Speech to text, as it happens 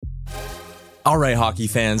All right, hockey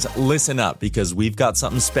fans, listen up because we've got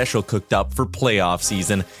something special cooked up for playoff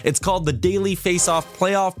season. It's called the Daily Face-Off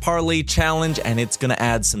Playoff Parlay Challenge, and it's going to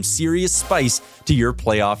add some serious spice to your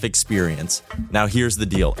playoff experience. Now, here's the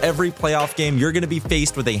deal. Every playoff game, you're going to be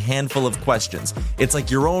faced with a handful of questions. It's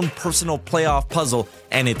like your own personal playoff puzzle,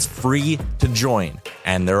 and it's free to join.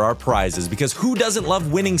 And there are prizes, because who doesn't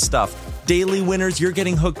love winning stuff? Daily winners, you're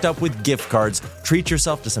getting hooked up with gift cards. Treat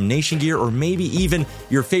yourself to some Nation gear or maybe even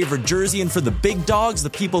your favorite jersey. And for the big dogs, the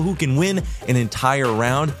people who can win an entire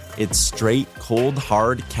round, it's straight, cold,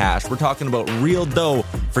 hard cash. We're talking about real dough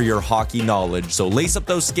for your hockey knowledge. So lace up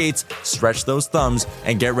those skates, stretch those thumbs,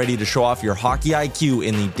 and get ready to show off your hockey IQ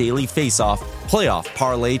in the Daily Face-Off Playoff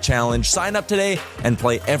Parlay Challenge. Sign up today and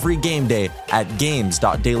play every game day at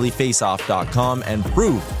games.dailyfaceoff.com and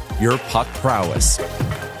prove your puck prowess.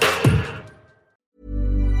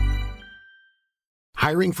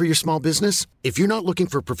 Hiring for your small business? If you're not looking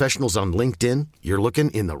for professionals on LinkedIn, you're looking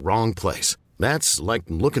in the wrong place. That's like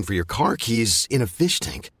looking for your car keys in a fish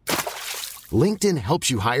tank. LinkedIn helps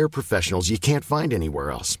you hire professionals you can't find anywhere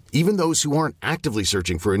else, even those who aren't actively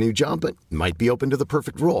searching for a new job but might be open to the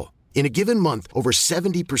perfect role. In a given month, over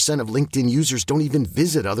 70% of LinkedIn users don't even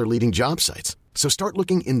visit other leading job sites. So start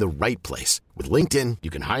looking in the right place. With LinkedIn, you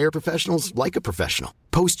can hire professionals like a professional.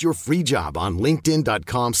 Post your free job on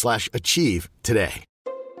linkedin.com/achieve today.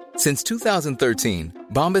 Since 2013,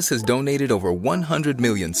 Bombas has donated over 100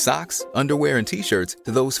 million socks, underwear, and T-shirts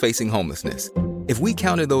to those facing homelessness. If we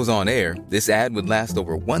counted those on air, this ad would last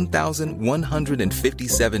over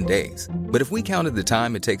 1,157 days. But if we counted the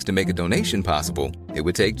time it takes to make a donation possible, it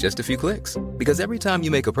would take just a few clicks. Because every time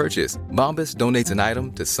you make a purchase, Bombas donates an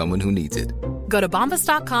item to someone who needs it. Go to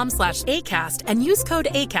bombas.com/ACAST and use code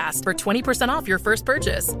ACAST for 20% off your first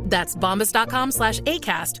purchase. That's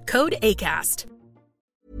bombas.com/ACAST, code ACAST.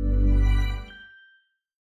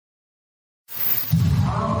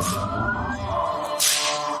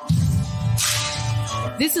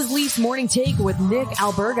 This is Leafs Morning Take with Nick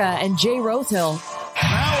Alberga and Jay Rosehill.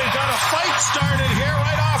 Now we've got a fight started here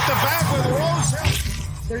right off the bat with Rosehill.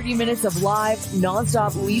 30 minutes of live,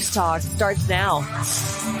 nonstop Leafs talk starts now.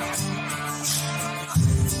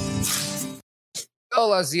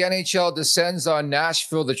 Well, as the NHL descends on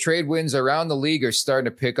Nashville, the trade winds around the league are starting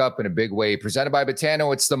to pick up in a big way. Presented by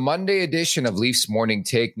Botano, it's the Monday edition of Leafs Morning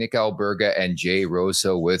Take. Nick Alberga and Jay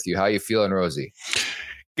Rosehill with you. How you feeling, Rosie?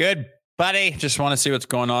 Good, buddy. Just want to see what's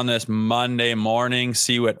going on this Monday morning,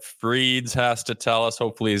 see what Freeds has to tell us.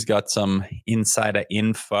 Hopefully he's got some insider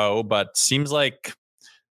info, but seems like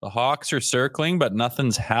the Hawks are circling, but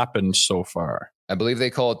nothing's happened so far. I believe they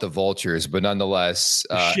call it the Vultures, but nonetheless,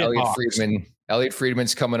 Elliott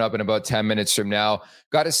Friedman's coming up in about 10 minutes from now.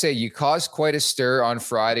 Got to say, you caused quite a stir on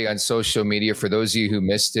Friday on social media. For those of you who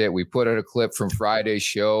missed it, we put out a clip from Friday's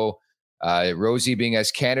show. Rosie being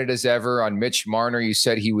as candid as ever on Mitch Marner. You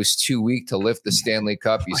said he was too weak to lift the Stanley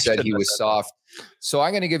Cup. You said he was soft. So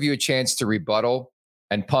I'm going to give you a chance to rebuttal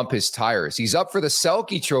and pump his tires. He's up for the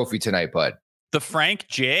Selke Trophy tonight, bud. The Frank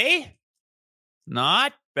J?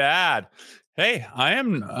 Not bad. Hey,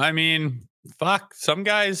 fuck, some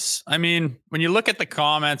guys, when you look at the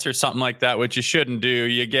comments or something like that, which you shouldn't do,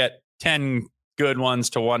 you get 10 good ones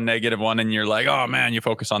to one negative one, and you're like, oh man, you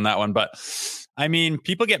focus on that one. But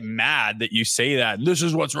people get mad that you say that. This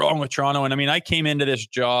is what's wrong with Toronto. And I came into this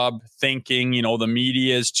job thinking, the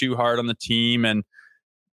media is too hard on the team. And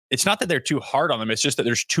it's not that they're too hard on them. It's just that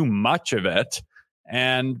there's too much of it.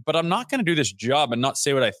 But I'm not going to do this job and not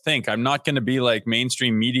say what I think. I'm not going to be like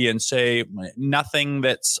mainstream media and say nothing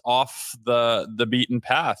that's off the beaten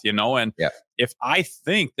path, And if I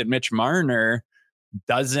think that Mitch Marner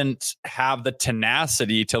doesn't have the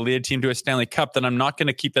tenacity to lead a team to a Stanley Cup, then I'm not going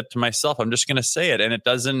to keep that to myself. I'm just going to say it. And it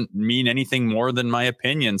doesn't mean anything more than my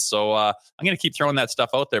opinion. So I'm going to keep throwing that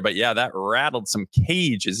stuff out there. But yeah, that rattled some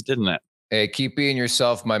cages, didn't it? Hey, keep being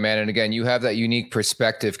yourself, my man. And again, you have that unique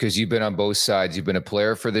perspective because you've been on both sides. You've been a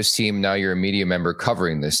player for this team. Now you're a media member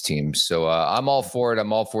covering this team. So I'm all for it.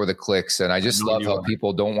 I'm all for the clicks. And I just love how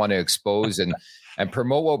people don't want to expose and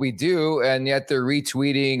promote what we do. And yet they're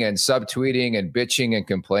retweeting and subtweeting and bitching and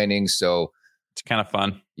complaining. So it's kind of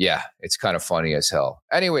fun. Yeah, it's kind of funny as hell.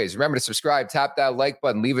 Anyways, remember to subscribe, tap that like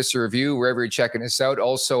button, leave us a review wherever you're checking us out.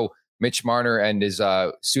 Also, Mitch Marner and his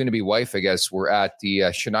soon-to-be wife, I guess, were at the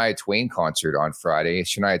Shania Twain concert on Friday.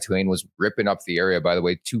 Shania Twain was ripping up the area, by the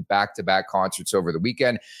way, 2 back-to-back concerts over the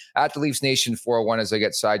weekend at the Leafs Nation 401 as I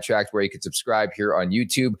get sidetracked, where you can subscribe here on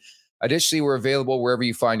YouTube. Additionally, we're available wherever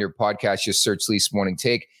you find your podcast. Just search Leafs Morning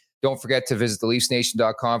Take. Don't forget to visit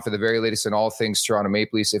theleafsnation.com for the very latest on all things Toronto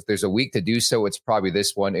Maple Leafs. If there's a week to do so, it's probably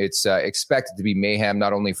this one. It's expected to be mayhem,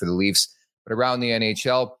 not only for the Leafs, but around the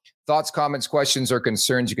NHL. Thoughts, comments, questions, or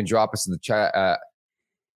concerns, you can drop us in the chat.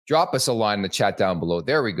 Drop us a line in the chat down below.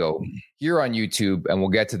 There we go. Here on YouTube, and we'll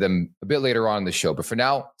get to them a bit later on in the show. But for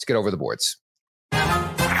now, let's get over the boards.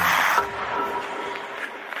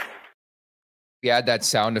 You add that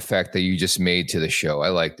sound effect that you just made to the show. I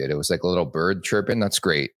liked it. It was like a little bird chirping. That's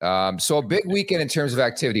great. So a big weekend in terms of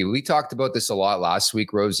activity. We talked about this a lot last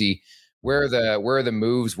week, Rosie. Where are the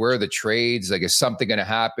moves? Where are the trades? Like, is something going to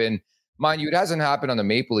happen? Mind you, it hasn't happened on the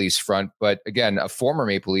Maple Leafs front. But again, a former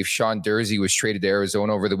Maple Leaf, Sean Durzi, was traded to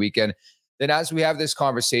Arizona over the weekend. Then as we have this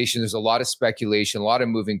conversation, there's a lot of speculation, a lot of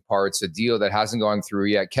moving parts, a deal that hasn't gone through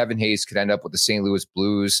yet. Kevin Hayes could end up with the St. Louis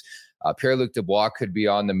Blues. Pierre-Luc Dubois could be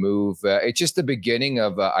on the move. It's just the beginning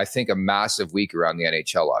of, I think, a massive week around the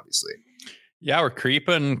NHL, obviously. Yeah, we're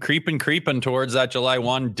creeping towards that July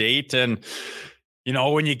 1 date. And, you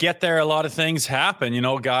know, when you get there, a lot of things happen. You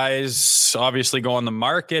know, guys obviously go on the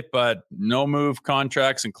market, but no move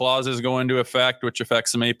contracts and clauses go into effect, which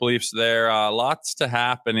affects the Maple Leafs there. Lots to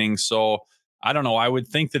happening. So I don't know. I would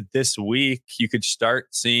think that this week you could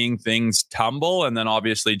start seeing things tumble. And then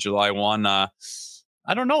obviously July 1, I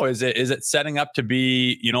don't know. Is it setting up to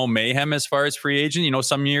be, you know, mayhem as far as free agent? You know,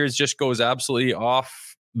 some years just goes absolutely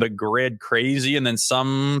off the grid crazy, and then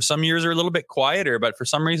some years are a little bit quieter. But for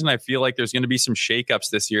some reason, I feel like there's going to be some shakeups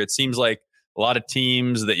this year. It seems like a lot of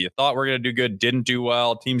teams that you thought were going to do good didn't do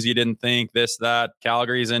well. Teams you didn't think, this, that.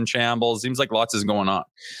 Calgary's in shambles. Seems like lots is going on.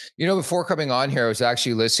 You know, before coming on here, I was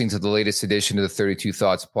actually listening to the latest edition of the 32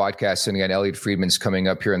 Thoughts podcast. And again, Elliotte Friedman's coming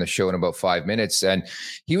up here on the show in about 5 minutes. And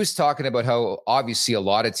he was talking about how obviously a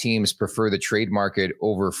lot of teams prefer the trade market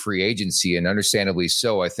over free agency, and understandably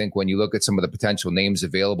so. I think when you look at some of the potential names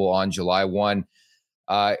available on July 1,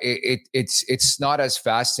 it's not as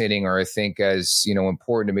fascinating, or I think as, you know,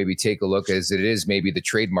 important to maybe take a look as it is maybe the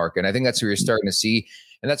trade market. And I think that's what you're starting to see.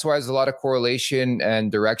 And that's why there's a lot of correlation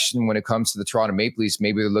and direction when it comes to the Toronto Maple Leafs.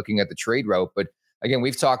 Maybe they're looking at the trade route. But again,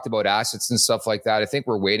 we've talked about assets and stuff like that. I think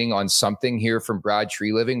we're waiting on something here from Brad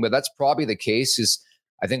Treliving, but that's probably the case. Is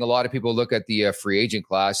I think a lot of people look at the free agent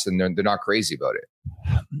class and they're not crazy about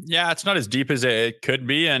it. Yeah, it's not as deep as it could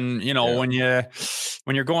be. And, you know, when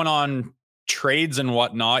you're going on trades and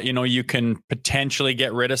whatnot, you know, you can potentially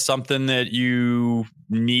get rid of something that you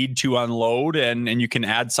need to unload, and you can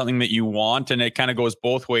add something that you want. And it kind of goes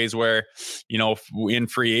both ways where, you know, in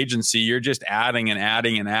free agency, you're just adding and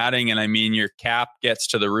adding and adding. And I mean, your cap gets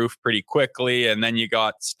to the roof pretty quickly, and then you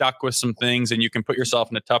got stuck with some things and you can put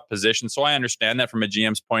yourself in a tough position. So I understand that from a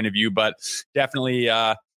GM's point of view, but definitely,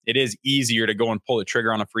 it is easier to go and pull the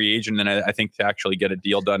trigger on a free agent than I think to actually get a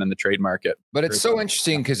deal done in the trade market. But it's so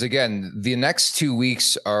interesting because, again, the next 2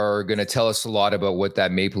 weeks are going to tell us a lot about what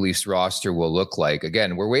that Maple Leafs roster will look like.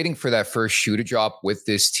 Again, we're waiting for that first shoe to drop with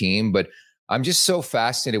this team, but I'm just so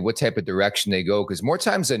fascinated what type of direction they go, because more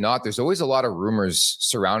times than not, there's always a lot of rumors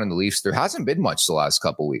surrounding the Leafs. There hasn't been much the last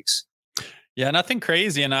couple of weeks. Yeah, nothing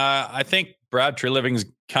crazy. And I think Brad Treliving's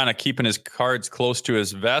kind of keeping his cards close to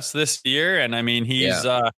his vest this year. And I mean, he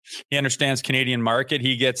understands Canadian market.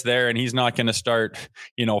 He gets there and he's not going to start,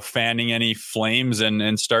 you know, fanning any flames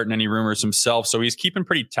and starting any rumors himself. So he's keeping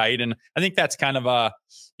pretty tight. And I think that's kind of a,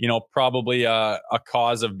 you know, probably a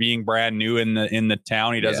cause of being brand new in the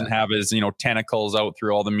town. He doesn't have his, you know, tentacles out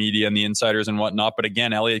through all the media and the insiders and whatnot. But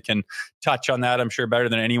again, Elliotte can touch on that, I'm sure, better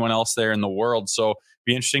than anyone else there in the world. So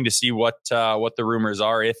be interesting to see what the rumors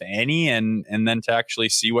are, if any, and then to actually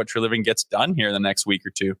see what Treliving gets done here the next week or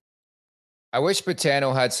two. I wish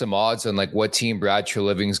Patano had some odds on like what team Brad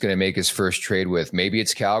Treliving is going to make his first trade with. Maybe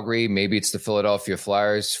it's Calgary, maybe it's the Philadelphia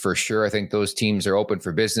Flyers. For sure, I think those teams are open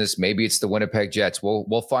for business. Maybe it's the Winnipeg Jets.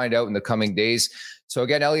 We'll find out in the coming days. So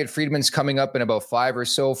again, Elliotte Friedman's coming up in about 5 or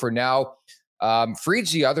so. For now,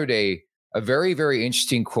 Fried's the other day, a very, very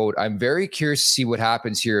interesting quote. I'm very curious to see what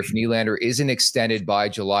happens here if Nylander isn't extended by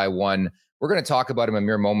July 1. We're going to talk about him in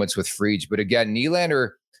mere moments with Fried. But again,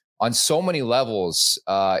 Nylander on so many levels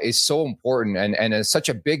is so important and is such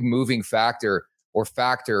a big moving factor,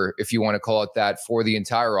 if you want to call it that, for the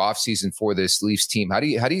entire offseason for this Leafs team. How do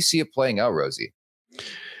you see it playing out, Rosie?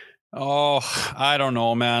 Oh, I don't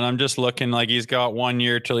know, man. I'm just looking like he's got 1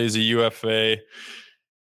 year till he's a UFA.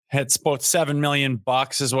 It's about $7 million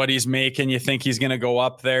is what he's making. You think he's going to go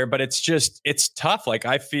up there, but it's tough. Like,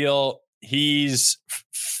 I feel he's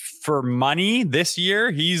for money this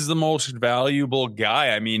year, he's the most valuable guy.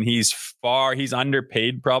 I mean, he's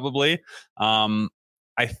underpaid probably.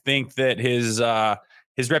 I think that his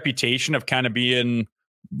reputation of kind of being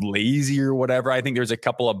lazy or whatever. I think there's a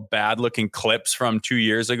couple of bad looking clips from 2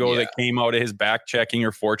 years ago that came out of his back checking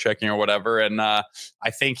or forechecking or whatever. And I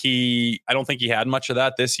don't think he had much of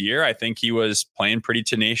that this year. I think he was playing pretty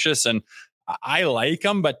tenacious, and I like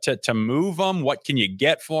him, but to move him, what can you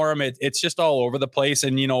get for him? It's just all over the place.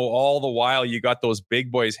 And, all the while you got those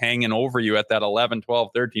big boys hanging over you at that 11, 12,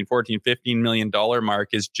 13, 14, $15 million mark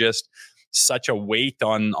is just such a weight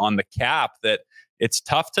on the cap that it's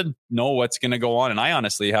tough to know what's going to go on. And I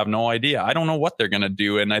honestly have no idea. I don't know what they're going to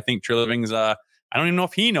do. And I think Treliving's, I don't even know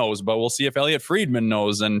if he knows, but we'll see if Elliotte Friedman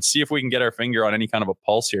knows and see if we can get our finger on any kind of a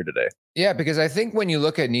pulse here today. Yeah, because I think when you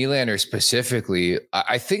look at Nylander specifically,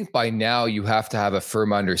 I think by now you have to have a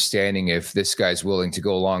firm understanding if this guy's willing to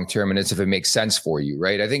go long-term and if it makes sense for you,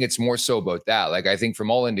 right? I think it's more so about that. Like, I think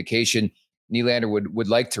from all indication, Nylander would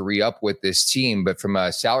like to re-up with this team, but from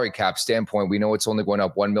a salary cap standpoint, we know it's only going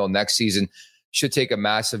up $1 million next season. Should take a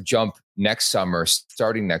massive jump next summer,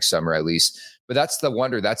 starting next summer at least. But that's the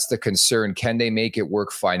wonder. That's the concern. Can they make it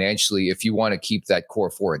work financially if you want to keep that core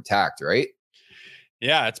four intact, right?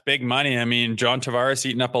 Yeah, it's big money. I mean, John Tavares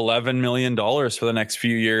eating up $11 million for the next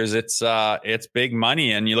few years. It's big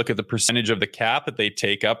money. And you look at the percentage of the cap that they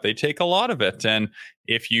take up, they take a lot of it. And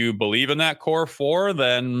if you believe in that core four,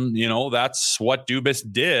 then, that's what Dubas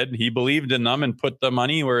did. He believed in them and put the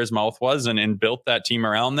money where his mouth was and built that team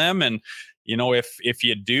around them. And, if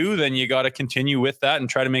you do, then you got to continue with that and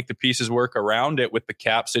try to make the pieces work around it with the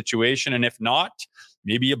cap situation. And if not,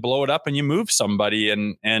 maybe you blow it up and you move somebody.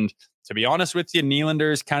 And to be honest with you,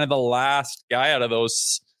 Nylander is kind of the last guy out of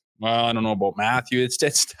those. Well, I don't know about Matthew.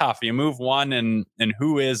 It's tough. You move one and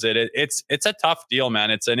who is it? It's a tough deal,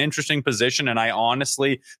 man. It's an interesting position. And I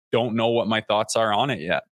honestly don't know what my thoughts are on it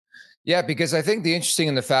yet. Yeah, because I think the interesting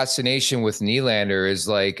and the fascination with Nylander is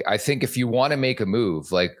like, I think if you want to make a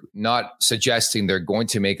move, like not suggesting they're going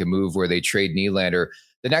to make a move where they trade Nylander,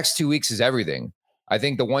 the next 2 weeks is everything. I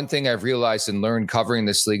think the one thing I've realized and learned covering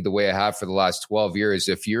this league the way I have for the last 12 years,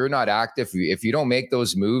 if you're not active, if you don't make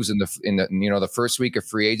those moves in the first week of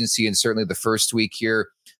free agency and certainly the first week here,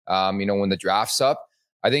 when the draft's up,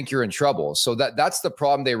 I think you're in trouble. So that's the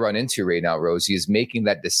problem they run into right now, Rosie, is making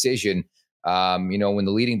that decision. When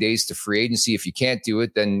the leading days to free agency, if you can't do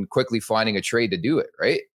it, then quickly finding a trade to do it,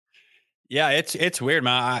 right? Yeah, it's weird,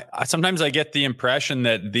 man. I sometimes I get the impression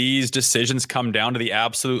that these decisions come down to the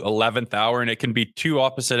absolute 11th hour, and it can be two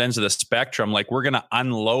opposite ends of the spectrum. Like, we're going to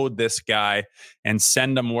unload this guy and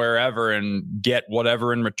send him wherever and get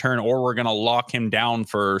whatever in return, or we're going to lock him down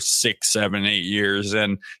for 6, 7, 8 years.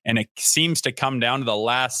 And it seems to come down to the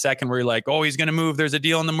last second where you're like, oh, he's going to move. There's a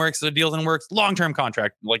deal in the works. There's a deal in the works. Long-term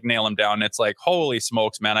contract, like nail him down. It's like, holy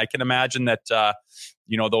smokes, man. I can imagine that,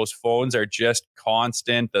 those phones are just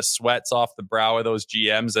constant. The sweat's off the brow of those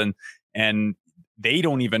GMs and they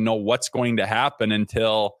don't even know what's going to happen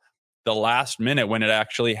until the last minute when it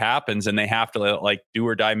actually happens. And they have to like do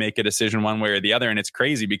or die, make a decision one way or the other. And it's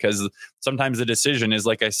crazy because sometimes the decision is,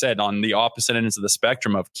 like I said, on the opposite ends of the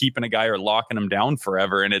spectrum of keeping a guy or locking him down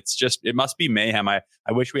forever. And it must be mayhem. I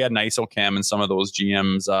wish we had an ISO cam in some of those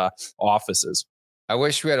GMs' offices. I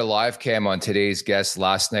wish we had a live cam on today's guest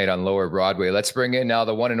last night on Lower Broadway. Let's bring in now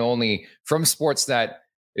the one and only from Sportsnet.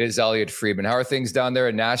 It is Elliotte Friedman. How are things down there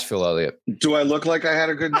in Nashville, Elliotte? Do I look like I had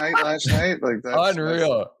a good night last night? Like that's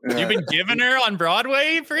unreal. You've been giving her on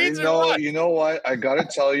Broadway, Frieds? You know what? I got to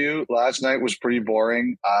tell you, last night was pretty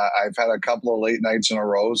boring. I've had a couple of late nights in a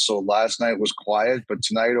row, so last night was quiet. But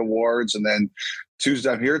tonight, awards, and then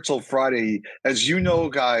Tuesday. I'm here till Friday. As you know,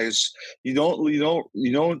 guys, you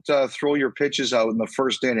don't throw your pitches out in the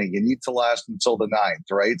first inning. You need to last until the ninth,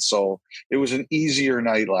 right? So it was an easier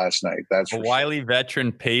night last night. That's a wily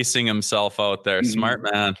veteran pacing himself out there. Mm-hmm. Smart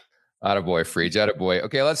man. Attaboy, Freed. Attaboy.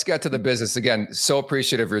 Okay, let's get to the business. Again, so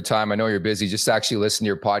appreciative of your time. I know you're busy. Just actually listened to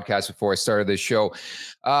your podcast before I started this show.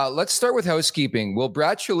 Let's start with housekeeping. Will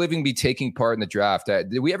Brad Treliving be taking part in the draft?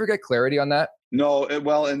 Did we ever get clarity on that? No.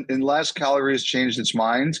 Well, unless Calgary has changed its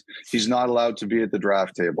mind, he's not allowed to be at the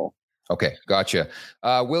draft table. Okay, gotcha.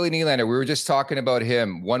 Willie Nylander, we were just talking about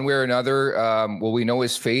him. One way or another, will we know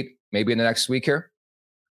his fate maybe in the next week here?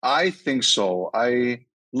 I think so.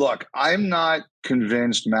 Look, I'm not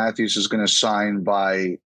convinced Matthews is going to sign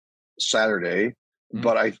by Saturday,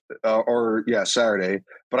 Saturday,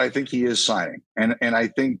 but I think he is signing. And I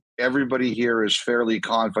think everybody here is fairly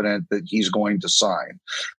confident that he's going to sign.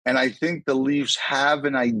 And I think the Leafs have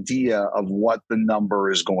an idea of what the number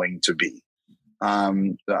is going to be.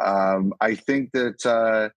 I think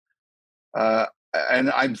that,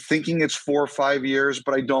 and I'm thinking it's 4 or 5 years,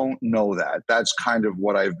 but I don't know that. That's kind of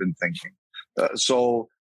what I've been thinking.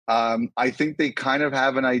 I think they kind of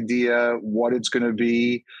have an idea what it's going to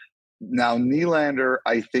be. Now, Nylander,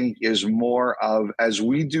 I think, is more of, as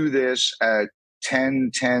we do this at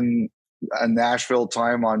 10:10 Nashville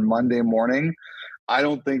time on Monday morning, I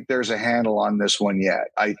don't think there's a handle on this one yet.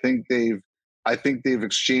 I think they've I think they've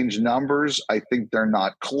exchanged numbers. I think they're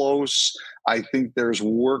not close. I think there's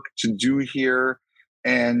work to do here.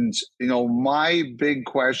 And, my big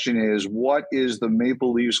question is, what is the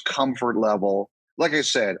Maple Leafs comfort level? Like I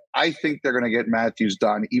said, I think they're going to get Matthews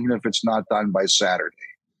done, even if it's not done by Saturday.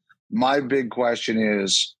 My big question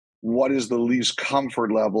is, what is the Leafs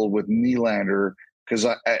comfort level with Nylander? Because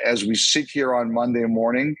as we sit here on Monday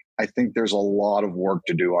morning, I think there's a lot of work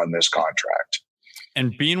to do on this contract.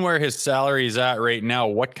 And being where his salary is at right now,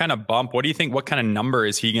 what kind of bump, what do you think, what kind of number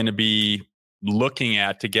is he going to be looking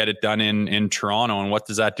at to get it done in Toronto? And what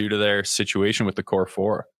does that do to their situation with the core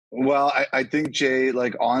four? Well, I think, Jay,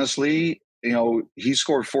 honestly, he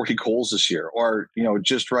scored 40 goals this year, or,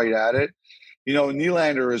 just right at it.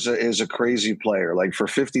 Nylander is a crazy player. For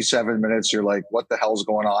 57 minutes, you're like, what the hell's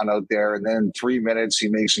going on out there? And then in 3 minutes, he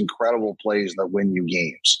makes incredible plays that win you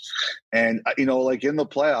games. And, in the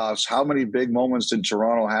playoffs, how many big moments did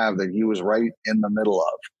Toronto have that he was right in the middle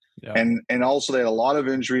of? Yeah. And also they had a lot of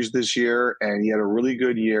injuries this year, and he had a really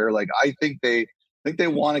good year. I think they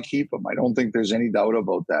want to keep him. I don't think there's any doubt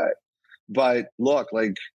about that. But look,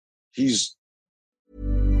 he's.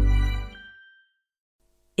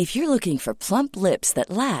 If you're looking for plump lips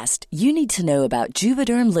that last, you need to know about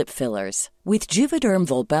Juvederm lip fillers. With Juvederm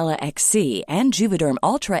Volbella XC and Juvederm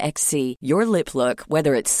Ultra XC, your lip look,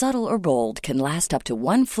 whether it's subtle or bold, can last up to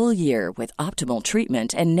 1 full year with optimal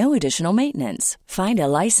treatment and no additional maintenance. Find a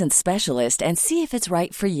licensed specialist and see if it's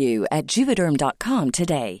right for you at Juvederm.com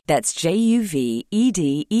today. That's JUVEDERM.com.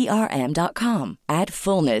 Add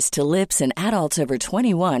fullness to lips in adults over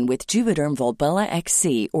 21 with Juvederm Volbella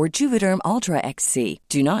XC or Juvederm Ultra XC.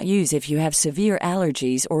 Do not use if you have severe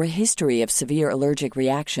allergies or a history of severe allergic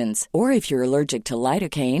reactions, or if you're allergic to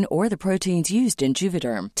lidocaine or the proteins used in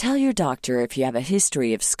Juvederm. Tell your doctor if you have a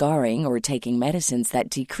history of scarring or taking medicines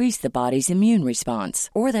that decrease the body's immune response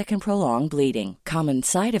or that can prolong bleeding. Common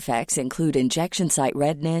side effects include injection site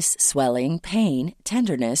redness, swelling, pain,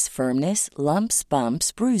 tenderness, firmness, lumps,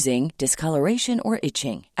 bumps, bruising, discoloration, or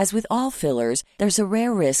itching. As with all fillers, there's a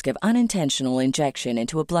rare risk of unintentional injection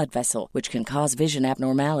into a blood vessel, which can cause vision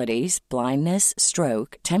abnormalities, blindness,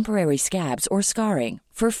 stroke, temporary scabs, or scarring.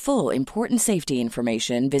 For full, important safety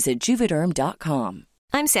information, visit Juvederm.com.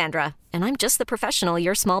 I'm Sandra, and I'm just the professional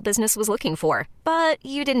your small business was looking for. But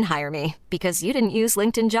you didn't hire me because you didn't use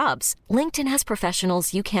LinkedIn Jobs. LinkedIn has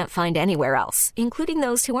professionals you can't find anywhere else, including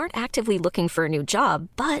those who aren't actively looking for a new job,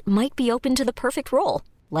 but might be open to the perfect role,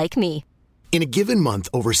 like me. In a given month,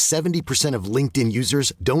 over 70% of LinkedIn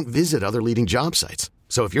users don't visit other leading job sites.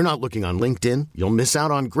 So if you're not looking on LinkedIn, you'll miss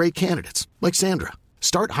out on great candidates like Sandra.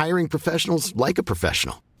 Start hiring professionals like a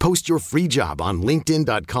professional. Post your free job on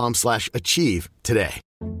linkedin.com/achieve today.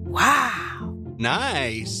 Wow.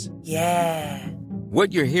 Nice. Yeah.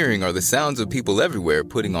 What you're hearing are the sounds of people everywhere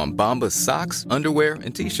putting on Bombas socks, underwear,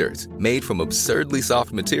 and T-shirts made from absurdly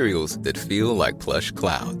soft materials that feel like plush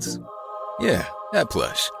clouds. Yeah, that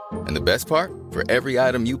plush. And the best part? For every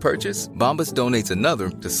item you purchase, Bombas donates another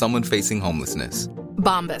to someone facing homelessness.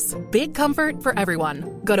 Bombas. Big comfort for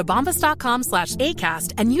everyone. Go to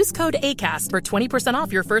bombas.com/ACAST and use code ACAST for 20%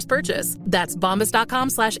 off your first purchase. That's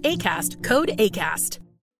bombas.com/ACAST, code ACAST.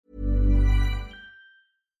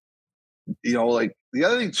 The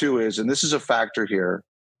other thing too is, and this is a factor here,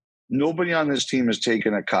 nobody on this team has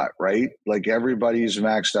taken a cut, right? Everybody's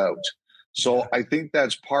maxed out. So I think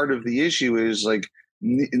that's part of the issue is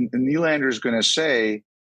Nylander's going to say,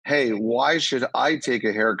 hey, why should I take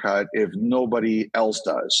a haircut if nobody else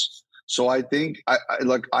does? So I think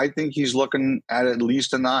I think he's looking at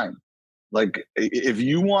least a 9. If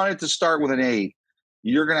you wanted to start with an 8,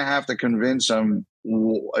 you're going to have to convince him,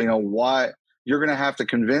 why you're going to have to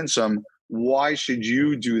convince him, why should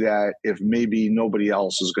you do that if maybe nobody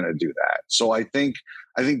else is going to do that? So I think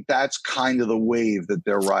that's kind of the wave that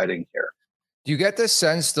they're riding here. Do you get the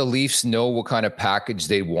sense the Leafs know what kind of package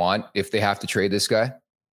they want if they have to trade this guy?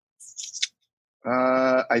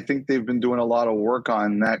 I think they've been doing a lot of work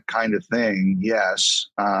on that kind of thing. Yes.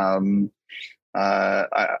 I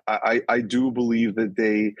do believe that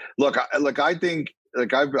they look. I think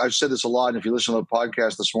I've said this a lot. And if you listen to the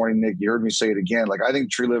podcast this morning, Nick, you heard me say it again. I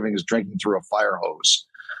think Tree Living is drinking through a fire hose.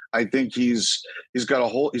 I think he's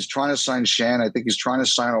got he's trying to sign Shan. I think he's trying to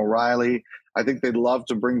sign O'Reilly. I think they'd love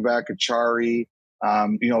to bring back Achari.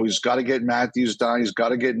 He's got to get Matthews done. He's got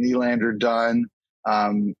to get Nylander done.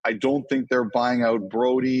 I don't think they're buying out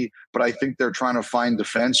Brody, but I think they're trying to find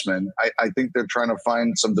defensemen. I think they're trying to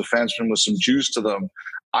find some defensemen with some juice to them.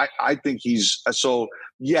 I think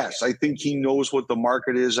yes, I think he knows what the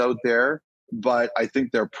market is out there, but I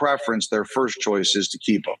think their first choice is to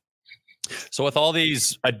keep him. So with all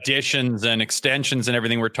these additions and extensions and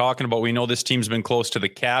everything we're talking about, we know this team's been close to the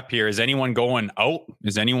cap here. Is anyone going out?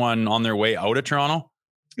 Is anyone on their way out of Toronto?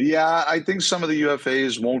 Yeah, I think some of the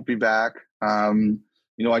UFAs won't be back. I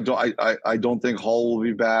don't think Hull will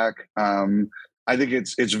be back. I think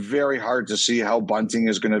it's very hard to see how Bunting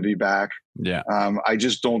is going to be back. Yeah. I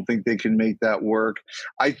just don't think they can make that work.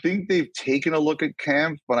 I think they've taken a look at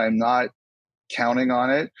camp, but I'm not counting on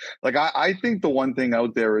it. Like, I think the one thing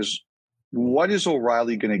out there is, what is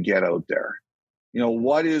O'Reilly going to get out there?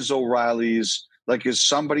 What is O'Reilly's, like, is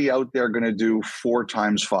somebody out there going to do 4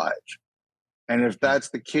 times 5? And if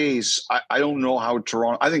that's the case, I don't know how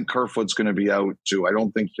Toronto. I think Kerfoot's going to be out too. I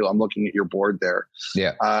don't think I'm looking at your board there.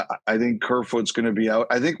 Yeah. I think Kerfoot's going to be out.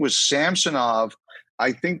 I think with Samsonov,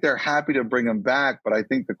 I think they're happy to bring him back, but I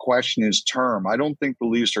think the question is term. I don't think the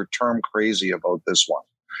Leafs are term crazy about this one.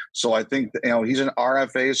 So I think he's an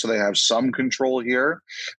RFA, so they have some control here,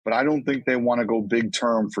 but I don't think they want to go big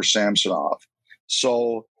term for Samsonov.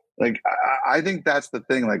 So. Like, I think that's the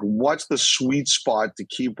thing. Like, what's the sweet spot to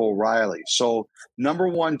keep O'Reilly? So, number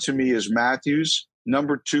 1 to me is Matthews.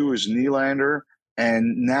 Number 2 is Nylander.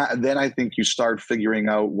 And then I think you start figuring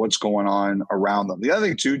out what's going on around them. The other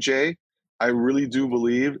thing, too, Jay, I really do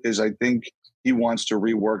believe is I think he wants to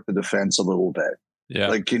rework the defense a little bit. Yeah.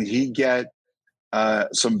 Like, can he get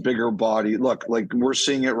some bigger body? Look, like, we're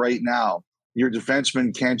seeing it right now. Your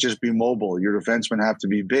defensemen can't just be mobile. Your defensemen have to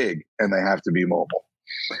be big, and they have to be mobile.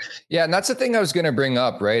 Yeah, and that's the thing I was going to bring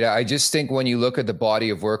up, right? I just think when you look at the body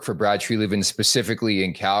of work for Brad Treliving, specifically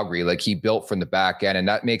in Calgary, like, he built from the back end, and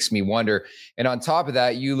that makes me wonder. And on top of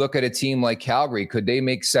that, you look at a team like Calgary, could they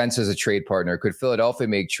make sense as a trade partner? Could Philadelphia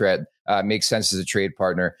make sense as a trade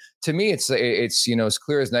partner? To me, it's as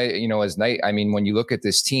clear as night. I mean, when you look at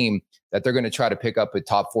this team, that they're going to try to pick up a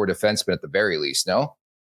top 4 defenseman at the very least, no?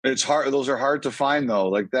 It's hard. Those are hard to find, though.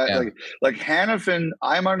 Like that, yeah. like Hanifin.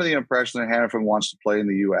 I'm under the impression that Hanifin wants to play in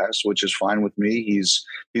the U.S., which is fine with me. He's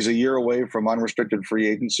a year away from unrestricted free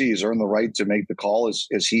agency. He's earned the right to make the call as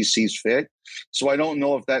he sees fit. So I don't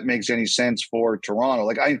know if that makes any sense for Toronto.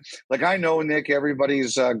 I know, Nick,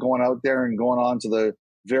 everybody's going out there and going on to the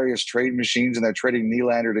various trade machines, and they're trading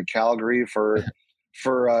Nylander to Calgary for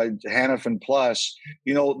Hanifin plus.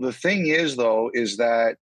 The thing is, though, is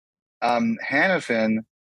that Nylander,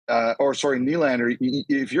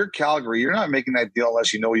 if you're Calgary, you're not making that deal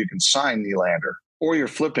unless you know you can sign Nylander, or you're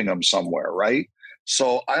flipping him somewhere, right?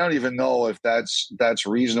 So I don't even know if that's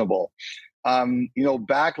reasonable.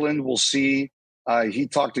 Backlund, we'll see. He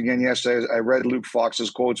talked again yesterday. I read Luke Fox's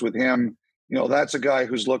quotes with him. That's a guy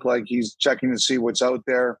who's looked like he's checking to see what's out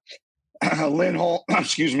there. Lindholm,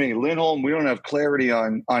 we don't have clarity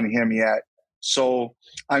on him yet. So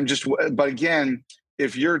but again,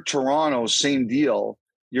 if you're Toronto, same deal.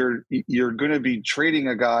 You're going to be trading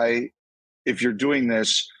a guy, if you're doing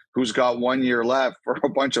this, who's got 1 year left, for a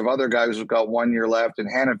bunch of other guys who've got 1 year left. And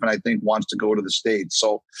Hanifin, I think, wants to go to the States.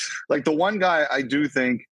 So, like, the one guy I do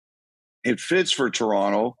think it fits for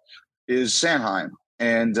Toronto is Sanheim.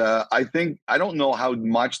 And I don't know how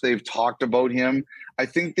much they've talked about him. I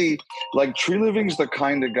think Treliving's the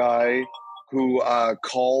kind of guy who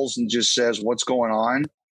calls and just says what's going on.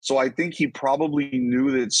 So I think he probably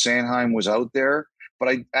knew that Sanheim was out there.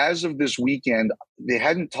 But as of this weekend, they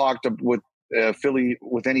hadn't talked with Philly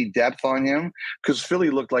with any depth on him, because Philly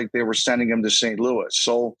looked like they were sending him to St. Louis.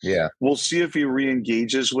 So yeah, we'll see if he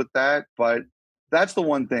re-engages with that. But that's the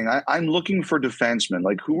one thing. I'm looking for defensemen.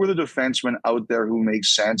 Like, who are the defensemen out there who make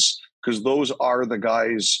sense? Because those are the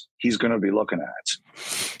guys he's going to be looking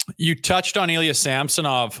at. You touched on Ilya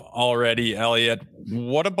Samsonov already, Elliot.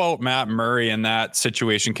 What about Matt Murray in that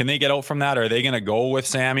situation? Can they get out from that? Are they going to go with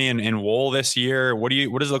Sammy and Wool this year? What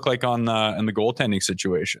does it look like in the goaltending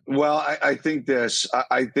situation? Well, I think this.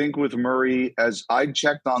 I think with Murray, as I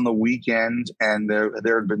checked on the weekend, and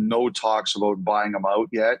there had been no talks about buying him out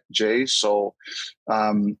yet, Jay. So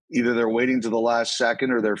either they're waiting to the last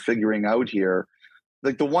second or they're figuring out here.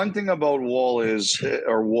 Like, the one thing about Wool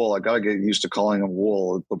I got to get used to calling him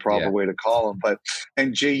Wool, the proper way to call him.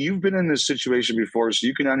 And Jay, you've been in this situation before, so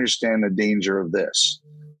you can understand the danger of this.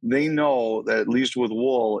 They know that, at least with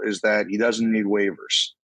Wool, is that he doesn't need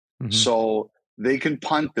waivers. Mm-hmm. So they can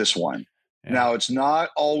punt this one. Yeah. Now, it's not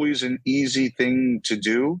always an easy thing to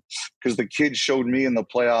do, because the kid showed me in the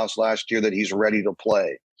playoffs last year that he's ready to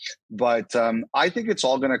play. But I think it's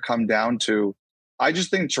all going to come down to, I just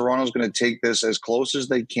think Toronto's going to take this as close as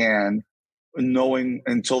they can,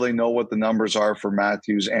 until they know what the numbers are for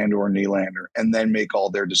Matthews and or Nylander, and then make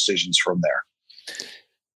all their decisions from there.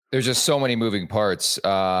 There's just so many moving parts.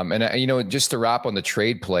 And just to wrap on the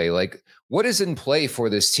trade play, like what is in play for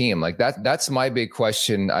this team? Like that's my big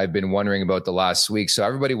question I've been wondering about the last week. So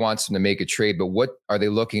everybody wants them to make a trade, but what are they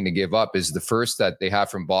looking to give up? Is the first that they have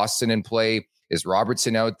from Boston in play? Is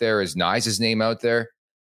Robertson out there? Is Nyes' name out there?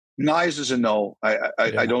 Nyes is a no.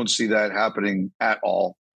 I don't see that happening at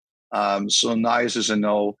all. So Nyes is a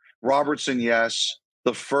no. Robertson, yes.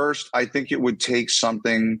 The first, I think it would take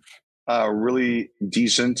something really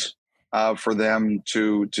decent for them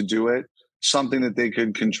to do it. Something that they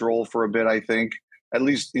could control for a bit, I think. At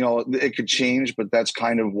least, it could change, but that's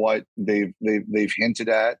kind of what they've hinted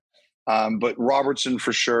at. But Robertson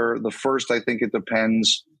for sure. The first, I think it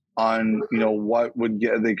depends on what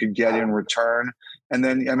they could get in return, and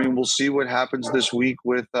then we'll see what happens this week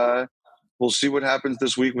with Nylander.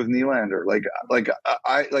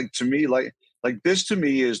 This to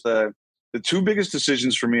me is the two biggest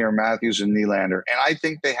decisions for me are Matthews and Nylander, and I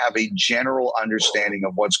think they have a general understanding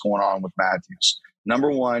of what's going on with Matthews.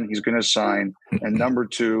 Number one, he's going to sign, and number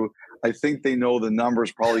two, I think they know the number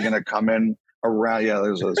is probably going to come in around. Yeah,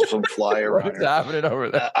 there's some fly around. What's happening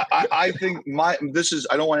over there? I think I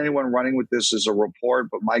don't want anyone running with this as a report,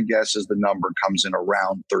 but my guess is the number comes in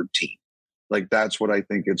around 13. Like that's what I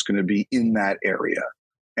think it's going to be in that area,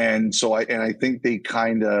 and so I think they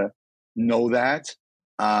kind of know that.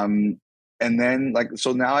 And then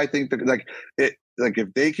so now I think that if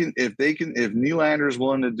Nylander is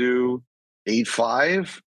willing to do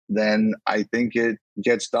 8.5, then I think it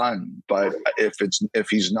gets done. But if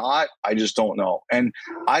he's not, I just don't know. And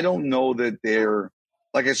I don't know that they're,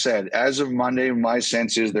 like I said, as of Monday, my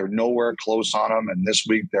sense is they're nowhere close on him. And this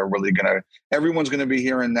week they're really everyone's going to be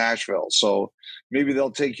here in Nashville. So maybe they'll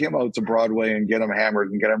take him out to Broadway and get him hammered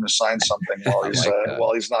and get him to sign something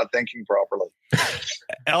while he's not thinking properly.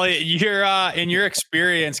 Elliot, you're in your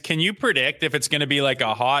experience, can you predict if it's going to be like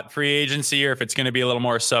a hot free agency or if it's going to be a little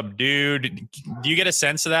more subdued? Do you get a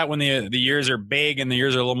sense of that when the years are big and the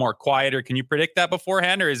years are a little more quieter? Can you predict that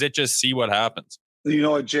beforehand, or is it just see what happens? You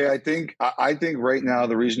know what, Jay? I think right now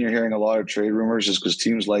the reason you're hearing a lot of trade rumors is because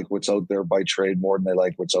teams like what's out there by trade more than they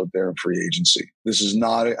like what's out there in free agency. This is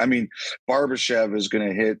not. Barbashev is going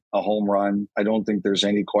to hit a home run. I don't think there's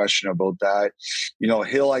any question about that.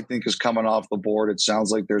 Hill I think is coming off the board. It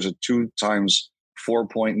sounds like there's a 2 times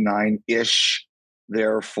 4.9 ish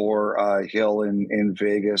there for Hill in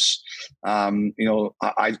Vegas.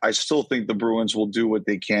 I still think the Bruins will do what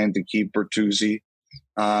they can to keep Bertuzzi.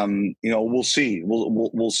 We'll see.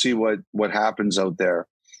 We'll see what happens out there.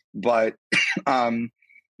 But I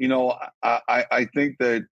think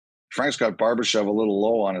that Frank's got Barbashev a little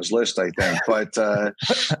low on his list, I think. But I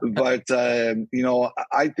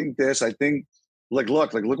think this. I think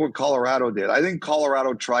look what Colorado did. I think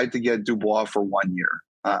Colorado tried to get Dubois for 1 year.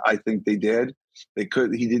 I think they did. They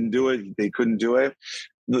could. He didn't do it. They couldn't do it.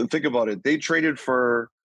 Think about it. They traded for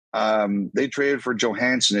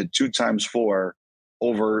Johansson at 2 times 4.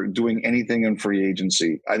 Over doing anything in free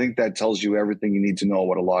agency. I think that tells you everything you need to know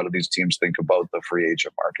what a lot of these teams think about the free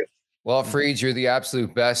agent market. Well, Freed, you're the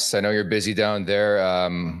absolute best. I know you're busy down there.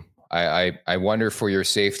 I wonder for your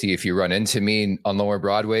safety if you run into me on Lower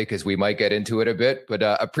Broadway, because we might get into it a bit, but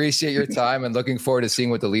appreciate your time and looking forward to seeing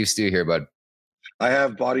what the Leafs do here, bud. I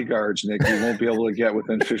have bodyguards, Nick. You won't be able to get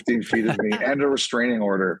within 15 feet of me, and a restraining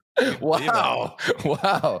order. Wow.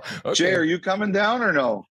 Okay. Jay, are you coming down or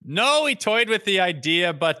no? No, we toyed with the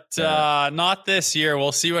idea, but not this year.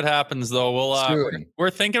 We'll see what happens, though. We're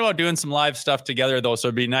thinking about doing some live stuff together, though, so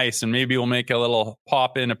it'd be nice, and maybe we'll make a little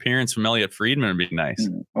pop-in appearance from Elliot Friedman. It'd be nice.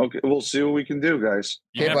 Okay, we'll see what we can do, guys.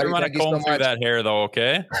 You never want to comb through that hair, though,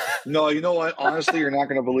 okay? No, you know what? Honestly, you're not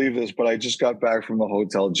going to believe this, but I just got back from the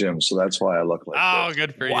hotel gym, so that's why I look like this. Oh,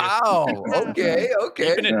 good for you. Wow. Okay.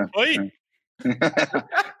 Keeping it tight.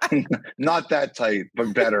 Not that tight,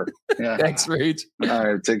 but better. Yeah. Thanks, Reach.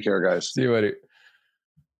 All right, take care, guys. See you later.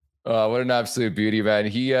 What an absolute beauty, man.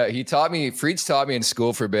 He taught me, Freach taught me in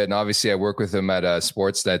school for a bit, and obviously I work with him at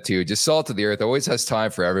Sportsnet too. Just salt of the earth. Always has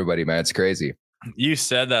time for everybody, man. It's crazy. You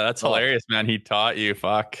said that. That's hilarious, man. He taught you.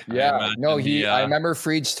 Fuck. Yeah. No, I remember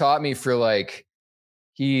Freach taught me for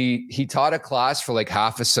he taught a class for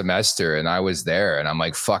half a semester, and I was there, and I'm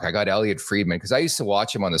like, fuck, I got Elliot Friedman, because I used to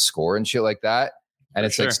watch him on the Score and shit like that. And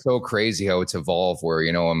it's so crazy how it's evolved where,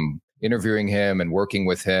 I'm interviewing him and working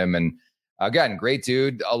with him. And again, great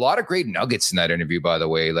dude. A lot of great nuggets in that interview, by the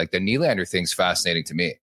way. Like the Nylander thing's fascinating to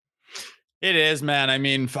me. It is, man. I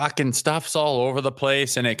mean, fucking stuff's all over the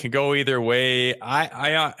place and it can go either way.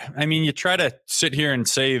 I mean, you try to sit here and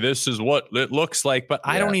say this is what it looks like, but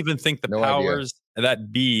I don't even think the Powers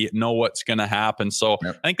that B know what's going to happen. So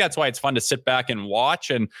I think that's why it's fun to sit back and watch.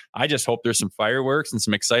 And I just hope there's some fireworks and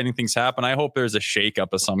some exciting things happen. I hope there's a shakeup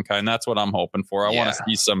of some kind. That's what I'm hoping for. I want to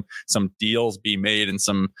see some deals be made and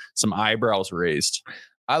some eyebrows raised.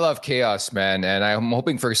 I love chaos, man. And I'm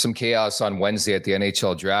hoping for some chaos on Wednesday at the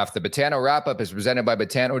NHL draft. The Botano wrap-up is presented by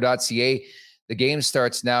Botano.ca. The game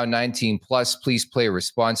starts now, 19 plus. Please play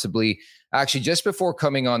responsibly. Actually, just before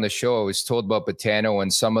coming on the show, I was told about Botano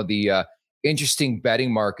and some of the interesting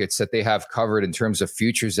betting markets that they have covered in terms of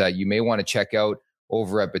futures that you may want to check out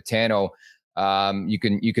over at Botano. You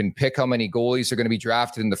can pick how many goalies are going to be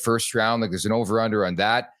drafted in the first round. Like there's an over-under on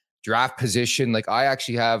that. Draft position. Like I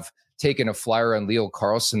actually have taken a flyer on Leo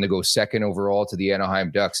Carlson to go second overall to the Anaheim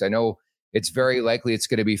Ducks. I know it's very likely it's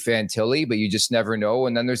going to be Fantilli, but you just never know.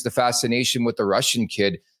 And then there's the fascination with the Russian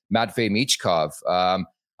kid, Matvei Michkov.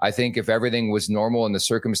 I think if everything was normal and the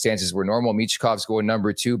circumstances were normal, Michkov's going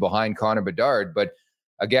number 2 behind Connor Bedard. But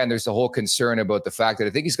again, there's the whole concern about the fact that I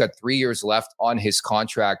think he's got 3 years left on his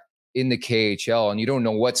contract in the KHL, and you don't know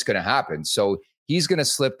what's going to happen. So he's going to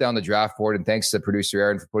slip down the draft board. And thanks to producer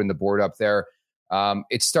Aaron for putting the board up there.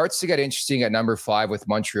 It starts to get interesting at number 5 with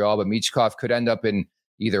Montreal, but Michkov could end up in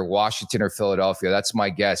either Washington or Philadelphia. That's my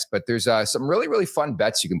guess. But there's some really, really fun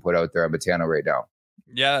bets you can put out there on Botano right now.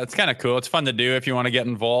 Yeah, it's kind of cool. It's fun to do if you want to get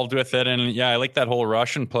involved with it. And yeah, I like that whole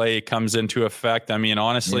Russian play comes into effect. I mean,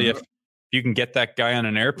 honestly, if you can get that guy on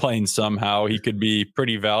an airplane somehow, he could be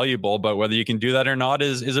pretty valuable. But whether you can do that or not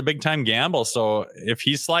is a big time gamble. So if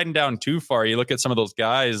he's sliding down too far, you look at some of those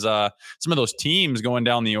guys, some of those teams going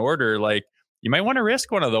down the order, like you might want to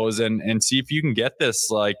risk one of those and see if you can get this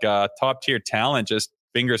like top tier talent. Just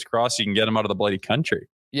fingers crossed you can get him out of the bloody country.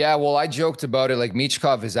 Yeah, well, I joked about it. Like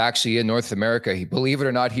Michkov is actually in North America. Believe it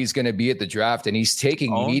or not, he's going to be at the draft and he's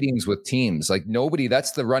taking meetings with teams. Like nobody,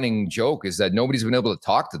 that's the running joke, is that nobody's been able to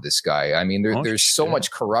talk to this guy. I mean, there's so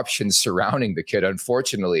much corruption surrounding the kid,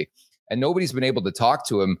 unfortunately, and nobody's been able to talk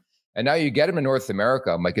to him. And now you get him in North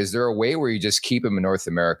America. I'm like, is there a way where you just keep him in North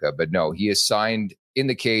America? But no, he is signed in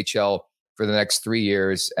the KHL for the next 3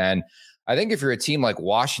 years. And I think if you're a team like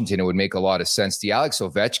Washington, it would make a lot of sense. The Alex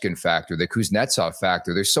Ovechkin factor, the Kuznetsov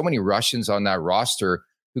factor, there's so many Russians on that roster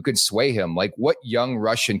who could sway him. Like what young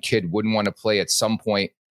Russian kid wouldn't want to play at some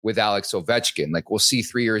point with Alex Ovechkin? Like we'll see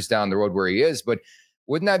 3 years down the road where he is, but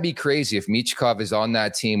wouldn't that be crazy if Michkov is on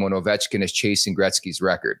that team when Ovechkin is chasing Gretzky's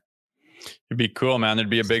record? It'd be cool, man.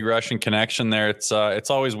 There'd be a big Russian connection there. It's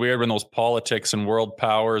always weird when those politics and world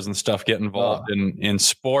powers and stuff get involved in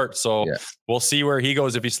sport. So we'll see where he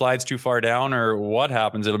goes if he slides too far down or what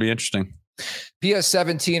happens. It'll be interesting.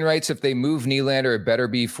 PS17 writes, if they move Nylander, it better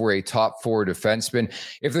be for a top 4 defenseman.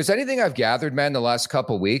 If there's anything I've gathered, man, the last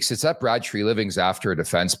couple of weeks, it's that Brad Treliving's after a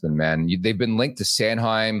defenseman, man. They've been linked to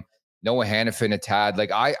Sanheim, Noah Hannafin, a tad. Like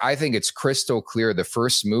I think it's crystal clear. The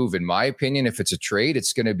first move, in my opinion, if it's a trade,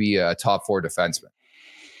 it's going to be a top 4 defenseman.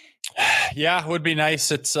 Yeah, it would be nice.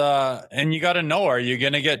 It's and you got to know, are you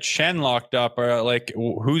going to get Shen locked up, or like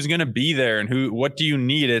who's going to be there and what do you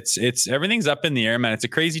need? It's everything's up in the air, man. It's a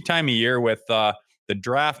crazy time of year with the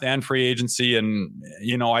draft and free agency. And,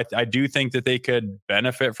 you know, I do think that they could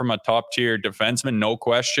benefit from a top tier defenseman, no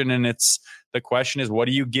question. And the question is, what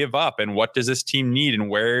do you give up and what does this team need and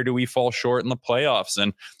where do we fall short in the playoffs?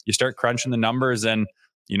 And you start crunching the numbers and,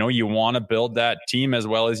 you know, you want to build that team as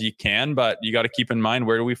well as you can, but you got to keep in mind,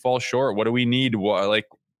 where do we fall short? What do we need? What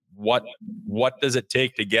does it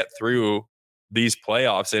take to get through these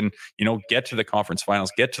playoffs and, you know, get to the conference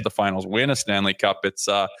finals, get to the finals, win a Stanley Cup?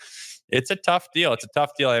 It's a tough deal. It's a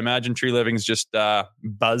tough deal. I imagine Treliving's just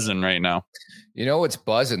buzzing right now. You know what's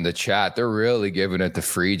buzzing? The chat. They're really giving it to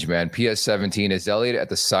Friedman. PS17, is Elliott at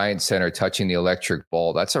the Science Center touching the electric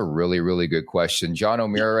ball? That's a really, really good question. John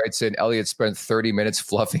O'Meara writes in, Elliott spent 30 minutes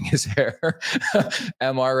fluffing his hair.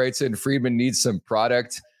 MR writes in, Friedman needs some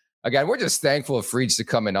product. Again, we're just thankful of Fried's to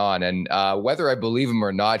coming on. And whether I believe him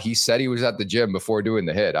or not, he said he was at the gym before doing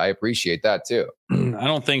the hit. I appreciate that too. I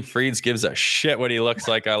don't think Fried's gives a shit what he looks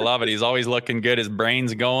like. I love it. He's always looking good. His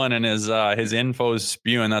brain's going and his info's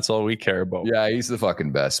spewing. That's all we care about. Yeah, he's the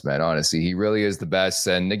fucking best, man. Honestly, he really is the best.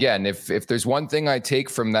 And again, if there's one thing I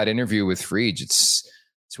take from that interview with Fried, it's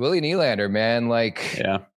Willie Nylander, man. Like,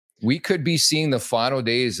 yeah, we could be seeing the final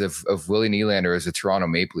days of Willie Nylander as a Toronto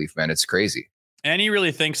Maple Leaf, man. It's crazy. And he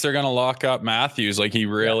really thinks they're going to lock up Matthews. Like he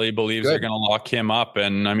really believes they're going to lock him up.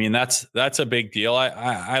 And I mean, that's a big deal.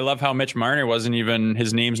 I love how Mitch Marner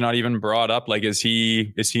his name's not even brought up. Like, is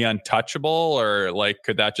he untouchable, or like,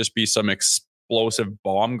 could that just be some explosive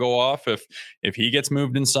bomb go off? If he gets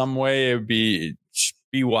moved in some way, it would be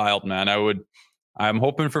wild, man. I'm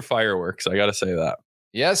hoping for fireworks. I got to say that.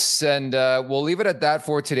 Yes, and we'll leave it at that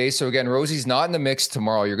for today. So again, Rosie's not in the mix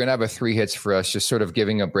tomorrow. You're going to have a 3 hits for us, just sort of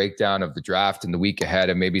giving a breakdown of the draft and the week ahead,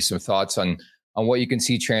 and maybe some thoughts on what you can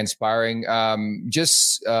see transpiring.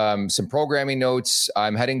 Just some programming notes.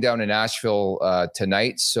 I'm heading down to Nashville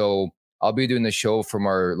tonight, so I'll be doing the show from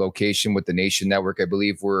our location with the Nation Network. I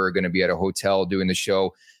believe we're going to be at a hotel doing the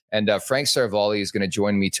show, and Frank Saravalli is going to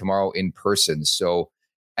join me tomorrow in person. So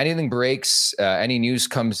anything breaks, any news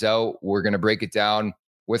comes out, we're going to break it down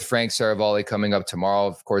with Frank Saravalli coming up tomorrow.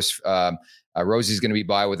 Of course, Rosie's going to be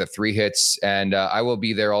by with a 3 hits, and I will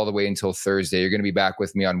be there all the way until Thursday. You're going to be back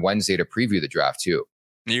with me on Wednesday to preview the draft too.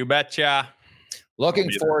 You betcha. Looking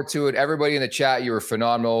forward to it. Everybody in the chat, you were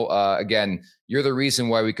phenomenal. Again, you're the reason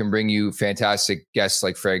why we can bring you fantastic guests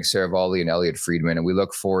like Frank Saravalli and Elliotte Friedman, and we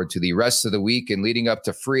look forward to the rest of the week and leading up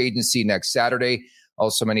to free agency next Saturday.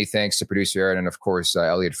 Also, many thanks to producer Aaron and, of course,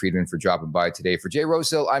 Elliotte Friedman for dropping by today. For Jay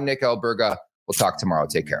Rosehill, I'm Nick Alberga. We'll talk tomorrow.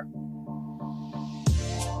 Take care.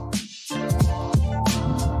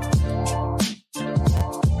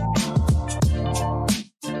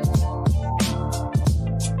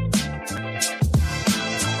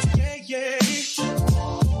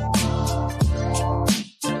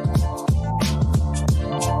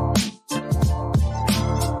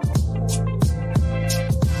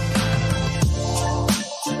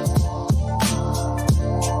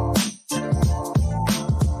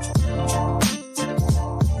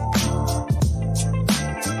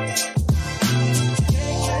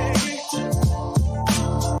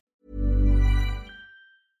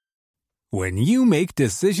 When you make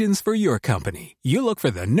decisions for your company, you look for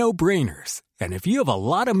the no-brainers. And if you have a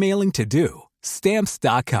lot of mailing to do,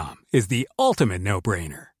 Stamps.com is the ultimate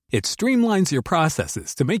no-brainer. It streamlines your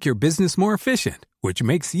processes to make your business more efficient, which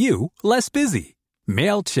makes you less busy.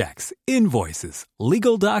 Mail checks, invoices,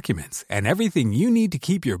 legal documents, and everything you need to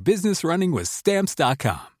keep your business running with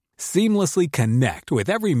Stamps.com. Seamlessly connect with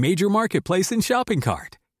every major marketplace and shopping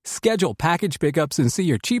cart. Schedule package pickups and see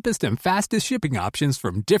your cheapest and fastest shipping options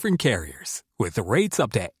from different carriers, with rates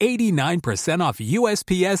up to 89% off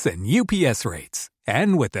USPS and UPS rates.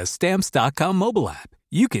 And with the Stamps.com mobile app,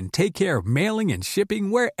 you can take care of mailing and shipping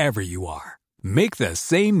wherever you are. Make the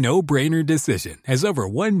same no-brainer decision as over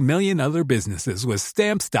 1 million other businesses with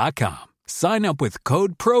Stamps.com. Sign up with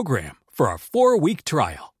code PROGRAM for a 4-week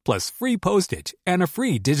trial, plus free postage and a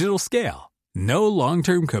free digital scale. No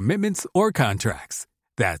long-term commitments or contracts.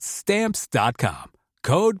 That's Stamps.com.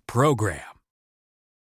 Code PROGRAM.